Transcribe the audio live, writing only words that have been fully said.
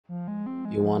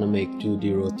You want to make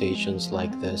 2D rotations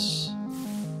like this.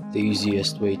 The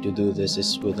easiest way to do this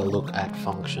is with a look at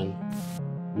function.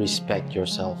 Respect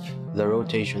yourself. The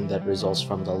rotation that results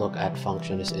from the look at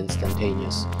function is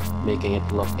instantaneous, making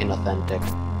it look inauthentic.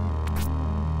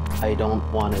 I don't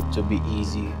want it to be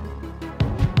easy.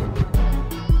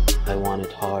 I want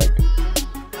it hard.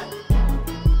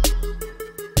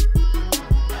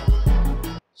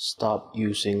 Stop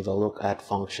using the look at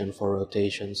function for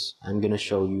rotations. I'm gonna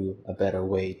show you a better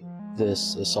way.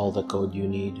 This is all the code you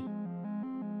need.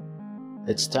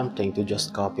 It's tempting to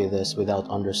just copy this without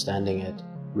understanding it.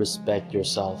 Respect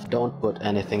yourself. Don't put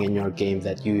anything in your game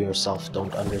that you yourself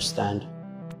don't understand.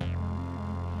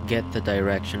 Get the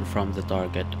direction from the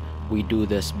target. We do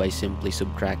this by simply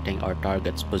subtracting our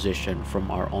target's position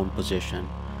from our own position.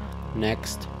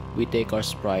 Next, we take our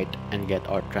sprite and get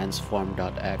our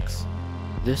transform.x.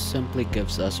 This simply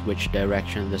gives us which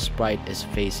direction the sprite is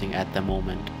facing at the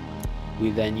moment. We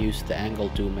then use the angle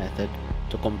to method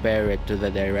to compare it to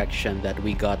the direction that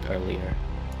we got earlier.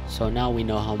 So now we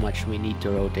know how much we need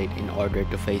to rotate in order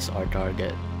to face our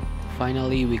target.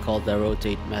 Finally, we call the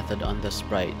rotate method on the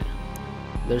sprite.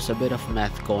 There's a bit of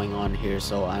math going on here,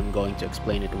 so I'm going to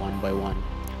explain it one by one.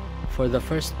 For the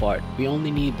first part, we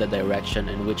only need the direction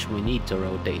in which we need to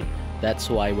rotate. That's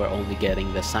why we're only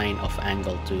getting the sign of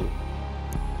angle to.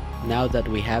 Now that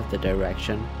we have the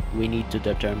direction, we need to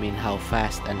determine how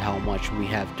fast and how much we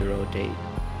have to rotate.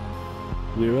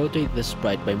 We rotate the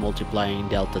sprite by multiplying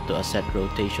delta to a set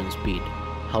rotation speed.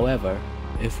 However,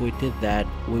 if we did that,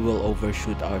 we will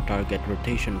overshoot our target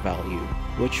rotation value,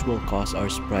 which will cause our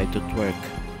sprite to twerk.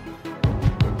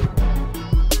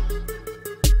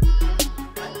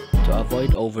 To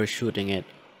avoid overshooting it,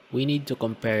 we need to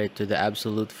compare it to the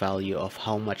absolute value of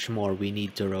how much more we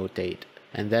need to rotate.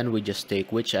 And then we just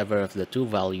take whichever of the two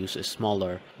values is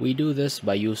smaller. We do this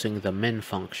by using the min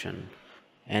function.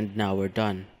 And now we're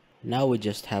done. Now we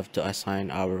just have to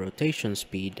assign our rotation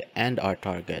speed and our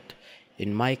target.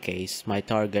 In my case, my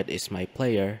target is my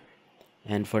player,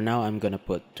 and for now I'm gonna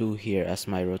put 2 here as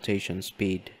my rotation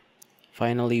speed.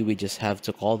 Finally, we just have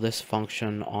to call this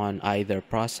function on either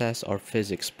process or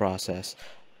physics process.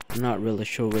 I'm not really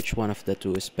sure which one of the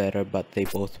two is better, but they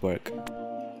both work.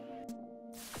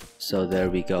 So there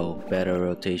we go, better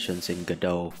rotations in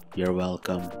Godot. You're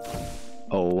welcome.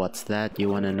 Oh, what's that? You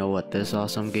wanna know what this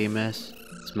awesome game is?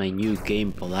 It's my new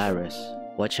game, Polaris.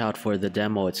 Watch out for the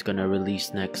demo, it's gonna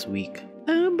release next week.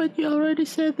 But you already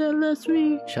said that last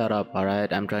week. Shut up,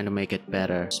 alright? I'm trying to make it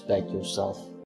better. Respect yourself.